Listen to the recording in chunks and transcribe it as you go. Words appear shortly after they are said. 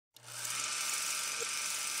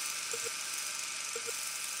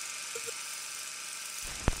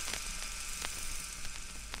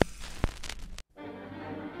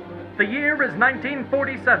The year is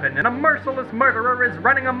 1947, and a merciless murderer is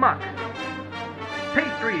running amok.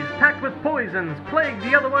 Pastries packed with poisons plague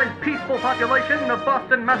the otherwise peaceful population of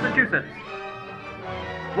Boston, Massachusetts.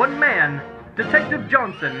 One man, Detective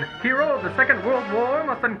Johnson, hero of the Second World War,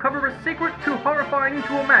 must uncover a secret too horrifying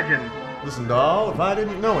to imagine. Listen, doll, if I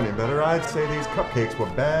didn't know any better, I'd say these cupcakes were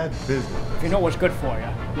bad business. If you know what's good for you,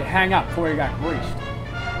 you hang up before you got greased.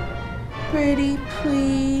 Pretty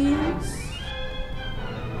please?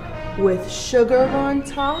 With sugar on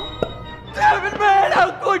top? Damn it, man!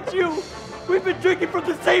 How could you? We've been drinking from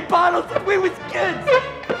the same bottle since we was kids!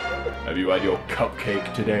 Have you had your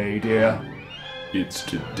cupcake today, dear? It's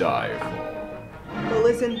to die for. Well,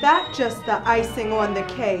 isn't that just the icing on the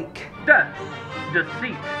cake? Death,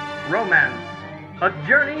 deceit, romance, a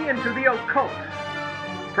journey into the occult.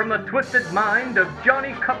 From the twisted mind of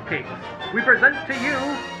Johnny Cupcakes, we present to you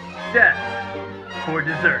Death for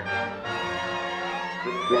Dessert.